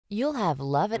You'll have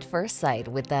love at first sight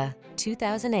with the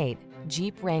 2008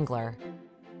 Jeep Wrangler.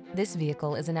 This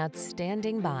vehicle is an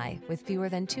outstanding buy with fewer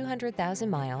than 200,000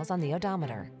 miles on the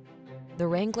odometer. The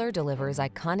Wrangler delivers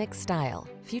iconic style,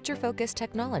 future-focused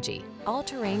technology,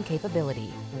 all-terrain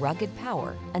capability, rugged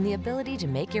power, and the ability to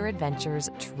make your adventures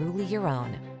truly your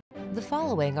own. The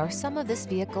following are some of this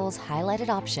vehicle's highlighted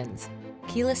options: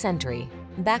 keyless entry,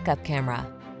 backup camera,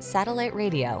 satellite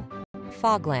radio,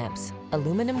 fog lamps,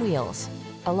 aluminum wheels,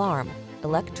 alarm,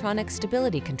 electronic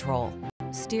stability control,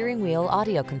 steering wheel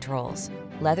audio controls,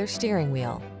 leather steering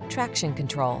wheel, traction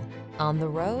control. On the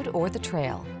road or the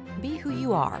trail, be who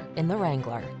you are in the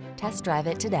Wrangler. Test drive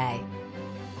it today.